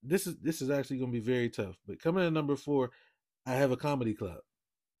this is actually going to be very tough. But coming in at number 4, I have a comedy club.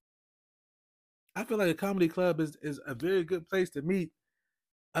 I feel like a comedy club is a very good place to meet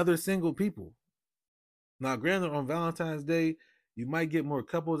other single people. Now, granted, on Valentine's Day, you might get more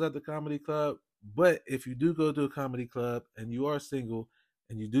couples at the comedy club, but if you do go to a comedy club and you are single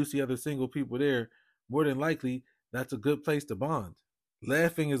and you do see other single people there, more than likely, that's a good place to bond.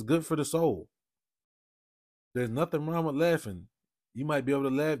 Laughing is good for the soul. There's nothing wrong with laughing. You might be able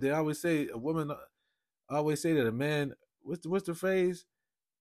to laugh. They always say a woman always say that a man, what's the phrase?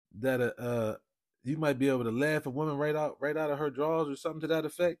 That you might be able to laugh a woman right out of her drawers or something to that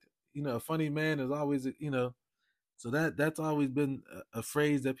effect. A funny man is always, so that's always been a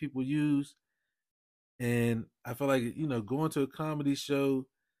phrase that people use. And I feel like, going to a comedy show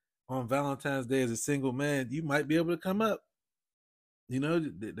on Valentine's Day as a single man, you might be able to come up.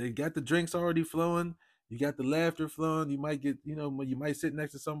 They got the drinks already flowing. You got the laughter flowing. You might get, you might sit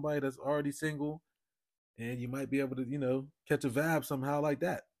next to somebody that's already single, and you might be able to, catch a vibe somehow like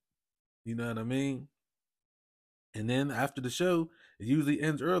that. You know what I mean? And then after the show, it usually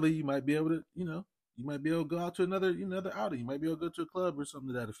ends early. You might be able to, you might be able to go out to another outing. You might be able to go to a club or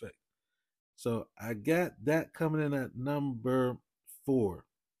something to that effect. So I got that coming in at number 4.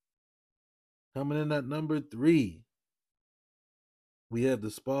 Coming in at number 3, we have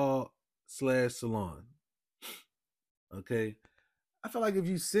the spa/salon. Okay. I feel like if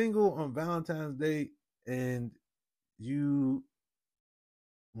you single on Valentine's Day and you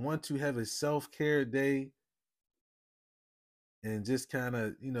want to have a self-care day and just kind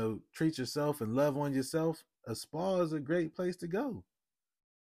of, treat yourself and love on yourself, a spa is a great place to go.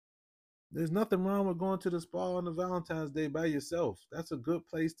 There's nothing wrong with going to the spa on the Valentine's Day by yourself. That's a good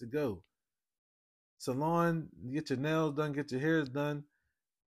place to go. Salon, get your nails done, get your hairs done.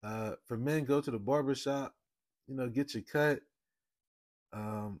 For men, go to the barber shop, get your cut.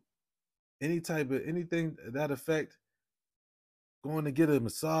 Anything that effect, going to get a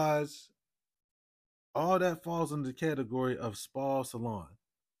massage, all that falls under the category of spa salon.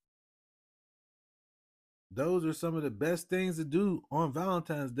 Those are some of the best things to do on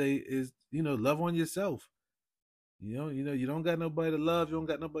Valentine's Day is, love on yourself. You don't got nobody to love, you don't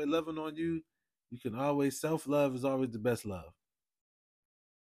got nobody loving on you. You can always, self-love is always the best love.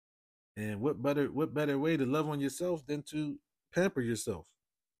 And what better way to love on yourself than to pamper yourself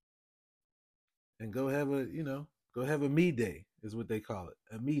and go have a me day is what they call it,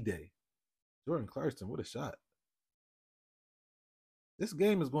 a me day. Jordan Clarkson, what a shot. This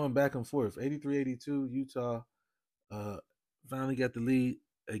game is going back and forth. 83-82, Utah finally got the lead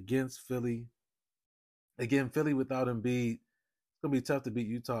against Philly. Again, Philly without Embiid. It's going to be tough to beat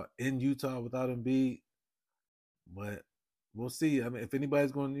Utah in Utah without Embiid. But we'll see. I mean, if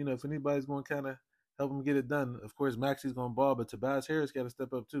anybody's going to kind of help them get it done, of course, Maxi's going to ball, but Tobias Harris got to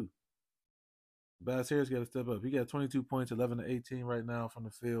step up too. Tobias Harris got to step up. He got 22 points, 11 to 18 right now from the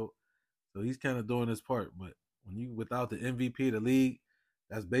field. So he's kind of doing his part. But when you without the MVP of the league,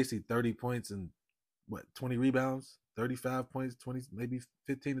 that's basically 30 points and 20 rebounds, 35 points, 20, maybe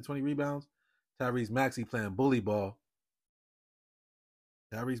 15 to 20 rebounds. Tyrese Maxey playing bully ball.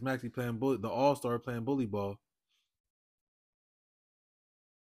 Tyrese Maxey playing the all-star playing bully ball.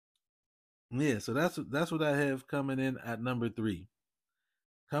 Yeah, so that's what I have coming in at number 3.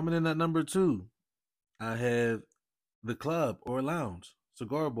 Coming in at number 2, I have the club or lounge.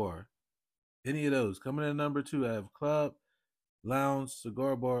 cigar bar. Any of those. Coming in at number 2, I have club, lounge,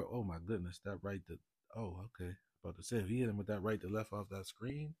 cigar bar. Oh my goodness, that right to. Oh, okay. About to say, if he hit him with that right to left off that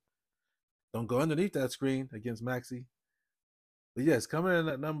screen, don't go underneath that screen against Maxi. But yes, coming in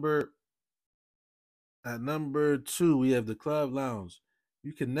at number 2, we have the club lounge.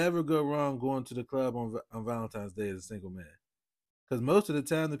 You can never go wrong going to the club on Valentine's Day as a single man, because most of the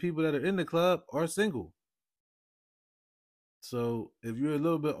time the people that are in the club are single. So if you're a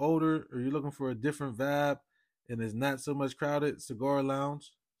little bit older or you're looking for a different vibe and it's not so much crowded, cigar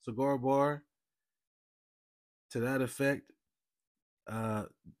lounge, cigar bar, to that effect, uh,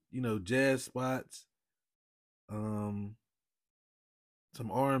 jazz spots, um,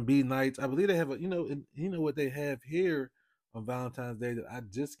 some R&B nights. I believe they have what they have here on Valentine's Day that I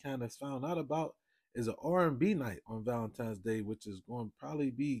just kind of found out about is an R&B night on Valentine's Day, which is going to probably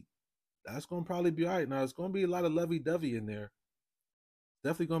be all right. Now it's going to be a lot of lovey dovey in there.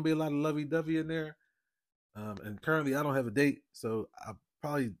 Definitely going to be a lot of lovey dovey in there. And currently I don't have a date, so I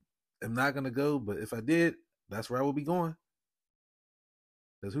probably am not going to go. But if I did, that's where I will be going.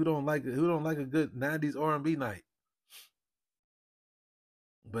 Because who don't like a good '90s R&B night?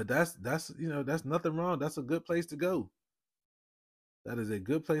 But that's nothing wrong. That's a good place to go. That is a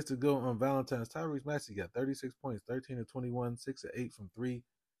good place to go on Valentine's. Tyrese Maxey got 36 points, 13 to 21, 6 to 8 from 3.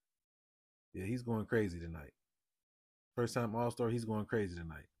 Yeah, he's going crazy tonight. First time All-Star, he's going crazy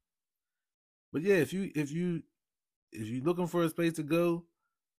tonight. But yeah, if you're looking for a space to go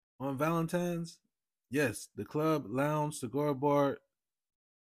on Valentine's, yes, the club, lounge, cigar bar,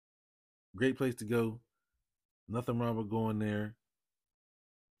 great place to go. Nothing wrong with going there.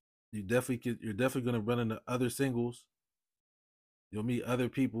 You're definitely going to run into other singles. You'll meet other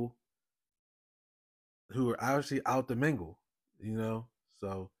people who are actually out to mingle,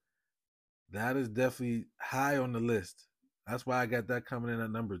 So that is definitely high on the list. That's why I got that coming in at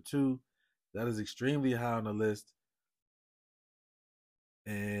number 2. That is extremely high on the list.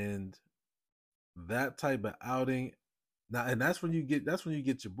 And that type of outing now, and that's when you get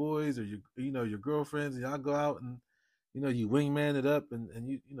your boys or your girlfriends, and y'all go out and you wingman it up and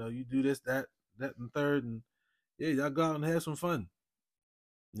you do this, that and third, and yeah, y'all go out and have some fun.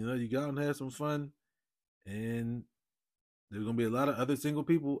 You go out and have some fun, and there's gonna be a lot of other single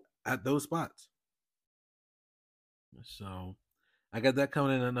people at those spots. So I got that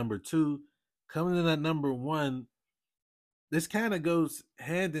coming in at number 2. Coming in at number 1, this kind of goes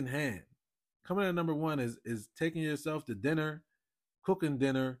hand in hand. Coming in at number 1 is taking yourself to dinner, cooking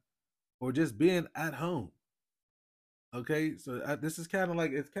dinner, or just being at home. Okay, so this is kind of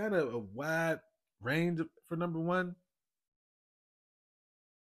like, it's kind of a wide range for number 1.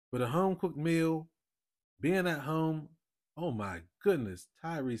 But a home cooked meal, being at home, oh my goodness,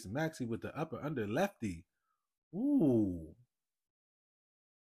 Tyrese Maxey with the upper under lefty. Ooh,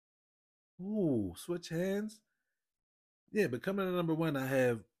 switch hands. Yeah, but coming in at number 1, I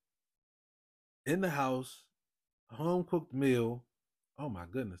have in the house, home cooked meal. Oh my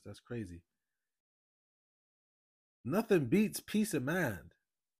goodness, that's crazy. Nothing beats peace of mind.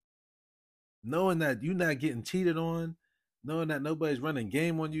 Knowing that you're not getting cheated on, knowing that nobody's running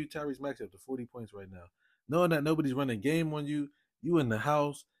game on you. Tyrese Maxey up to 40 points right now. Knowing that nobody's running game on you, you in the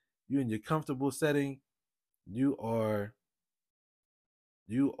house, you in your comfortable setting, you are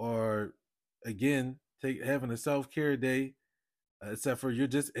again having a self-care day, except for you're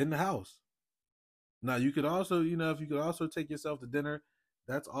just in the house. Now you could also, if you could also take yourself to dinner,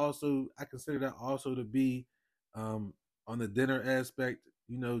 that's also, I consider that also to be on the dinner aspect.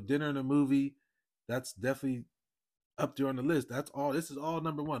 Dinner and a movie, that's definitely up there on the list. That's all. This is all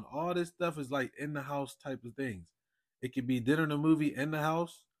number 1. All this stuff is like in the house type of things. It could be dinner and a movie in the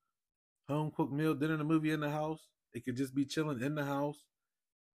house, home cooked meal, dinner and a movie in the house. It could just be chilling in the house.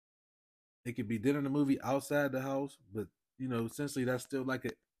 It could be dinner and a movie outside the house, but essentially that's still like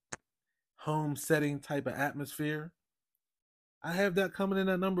a home setting type of atmosphere. I have that coming in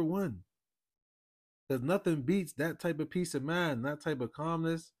at number 1. Because nothing beats that type of peace of mind, that type of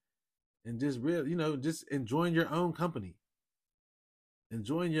calmness, and just just enjoying your own company.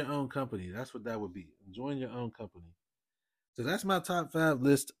 Enjoying your own company. That's what that would be. Enjoying your own company. So that's my top 5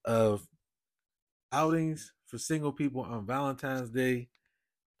 list of outings for single people on Valentine's Day.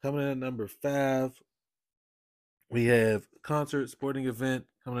 Coming in at number 5, we have concert, sporting event.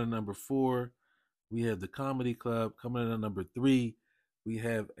 Coming in at number 4, we have the comedy club. Coming in at number 3, we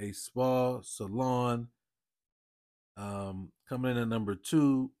have a spa salon. Coming in at number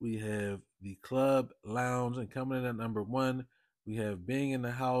 2, we have the club lounge, and coming in at number 1, we have being in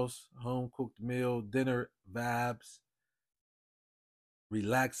the house, home cooked meal, dinner vibes,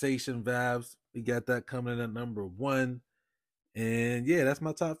 relaxation vibes. We got that coming in at number 1. And yeah, that's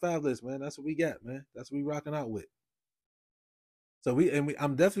my top 5 list, man. That's what we got, man. That's what we rocking out with. So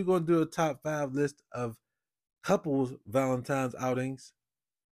I'm definitely going to do a top 5 list of couples Valentine's outings.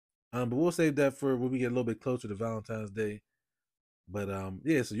 But we'll save that for when we get a little bit closer to Valentine's Day. But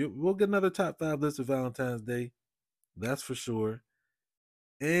yeah, so we'll get another top 5 list of Valentine's Day. That's for sure.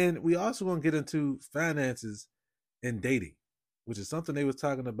 And we also going to get into finances and dating, which is something they was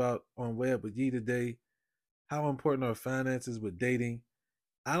talking about on Way Up With Ye today. How important are finances with dating?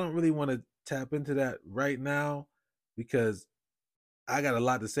 I don't really want to tap into that right now because I got a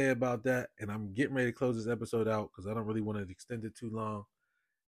lot to say about that, and I'm getting ready to close this episode out because I don't really want to extend it too long.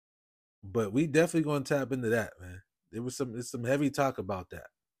 But we definitely going to tap into that, man. There's some heavy talk about that.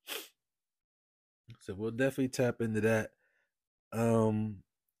 So we'll definitely tap into that.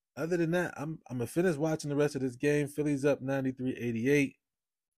 Other than that, I'm gonna finish watching the rest of this game. Phillies up 93-88.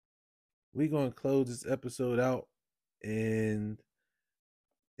 We're gonna close this episode out, and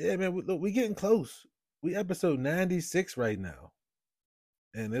yeah, man, we getting close. We episode 96 right now,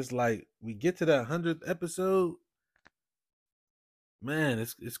 and it's like we get to that 100th episode. Man,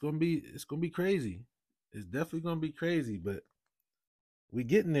 it's gonna be crazy. It's definitely gonna be crazy, but we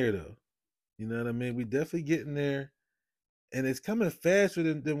getting there though. You know what I mean? We definitely getting there, and it's coming faster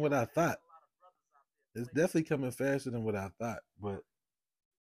than what I thought. It's definitely coming faster than what I thought, but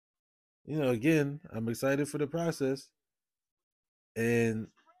you know, again, I'm excited for the process, and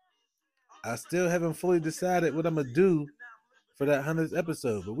I still haven't fully decided what I'm gonna do for that 100th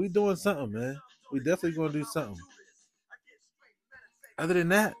episode. But we doing something, man. We definitely gonna do something. Other than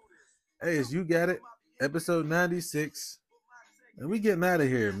that, hey, as you got it, episode 96, and we getting out of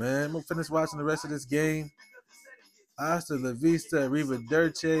here, man. I'm gonna finish watching the rest of this game. Hasta la vista,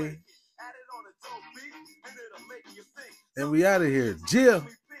 arrivederci. And we out of here. Jill.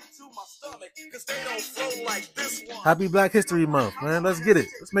 Happy Black History Month, man. Let's get it.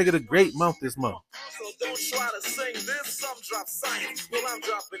 Let's make it a great month this month. So don't try to sing this. Some drop science. Well, I'm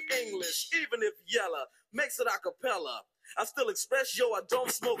dropping English. Even if Yella makes it a cappella, I still express, yo, I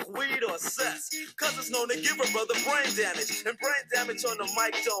don't smoke weed or cess. Cause it's known to give a brother brain damage. And brain damage on the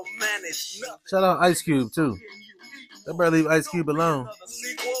mic don't manage nothing. Shout out Ice Cube, too. They better leave Ice Cube alone.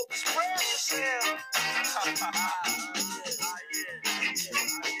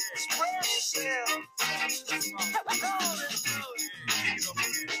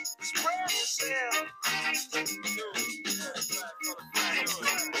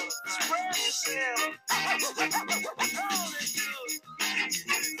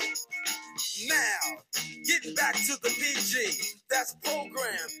 Now, getting back to the PG, that's program.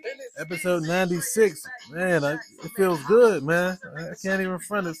 Episode 96, man, it feels good, man. I can't even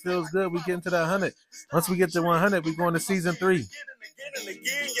front. It feels good. We getting to that 100. Once we get to 100, we going to season 3. Again and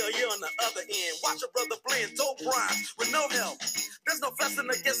again, you're on the other end. Watch a brother playing dope rhymes with no help. There's no fussing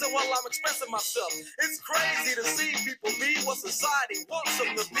against it while I'm expressing myself. It's crazy to see people be what society wants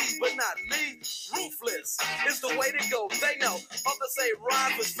them to be, but not me. Ruthless is the way to go. They know. Others say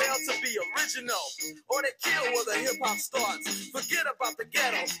rhymes was failed to be original, or they kill where the hip hop starts. Forget about the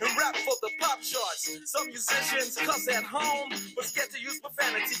ghetto and rap for the pop charts. Some musicians cuss at home, but scared to use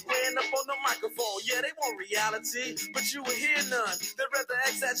profanity, playing up on the microphone. Yeah, they want reality, but you will hear none. They'd rather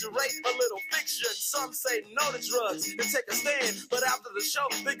exaggerate a little fiction. Some say no to drugs and take a stand, but after the show,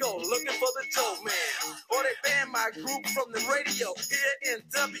 they go looking for the dope man. Or they ban my group from the radio here in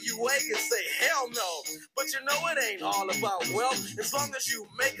WA and say, hell no. But you know it ain't all about wealth, as long as you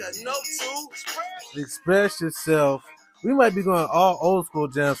make a note to express yourself. We might be going all old school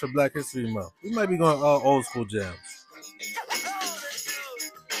jams for Black History Month. We might be going all old school jams.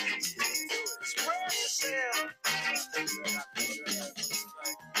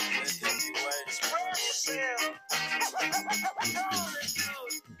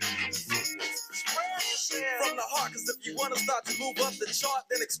 From the heart, cause if you wanna start to move up the chart,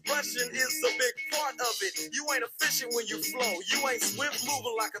 then expression is a big part of it. You ain't efficient when you flow. You ain't swift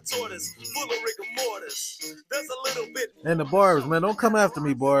moving like a tortoise, full of rigor mortis. There's a little bit. And the Barbz, man, don't come after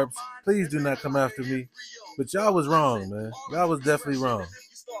me, Barbz. Please do not come after me. But y'all was wrong, man. Y'all was definitely wrong.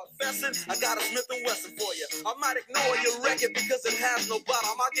 I got a Smith & Wesson for you. I might ignore your record because it has no bottom.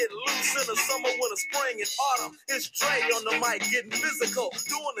 I get loose in the summer, winter, spring, and autumn. It's Dre on the mic getting physical,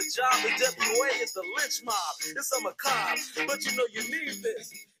 doing the job. The WA is the lynch mob. It's a macabre, but you know you need this.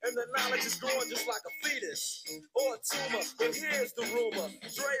 And the knowledge is growing just like a fetus or a tumor. But here's the rumor: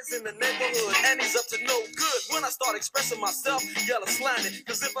 Dre's in the neighborhood and he's up to no good. When I start expressing myself, yellow slanted.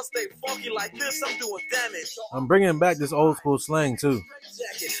 Cause if I stay funky like this, I'm doing damage. I'm bringing back this old school slang too.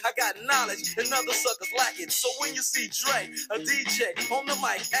 I got knowledge and other suckers lack it. So when you see Dre, a DJ on the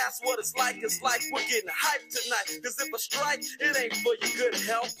mic, ask what it's like. It's like we're getting hyped tonight. Cause if I strike, it ain't for your good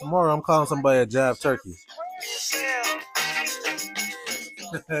health. Tomorrow I'm calling somebody a jive turkey.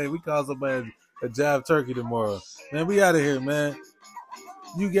 Hey, we call somebody a jive turkey tomorrow. Man, we out of here, man.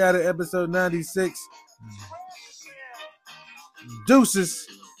 You got it, episode 96. Deuces.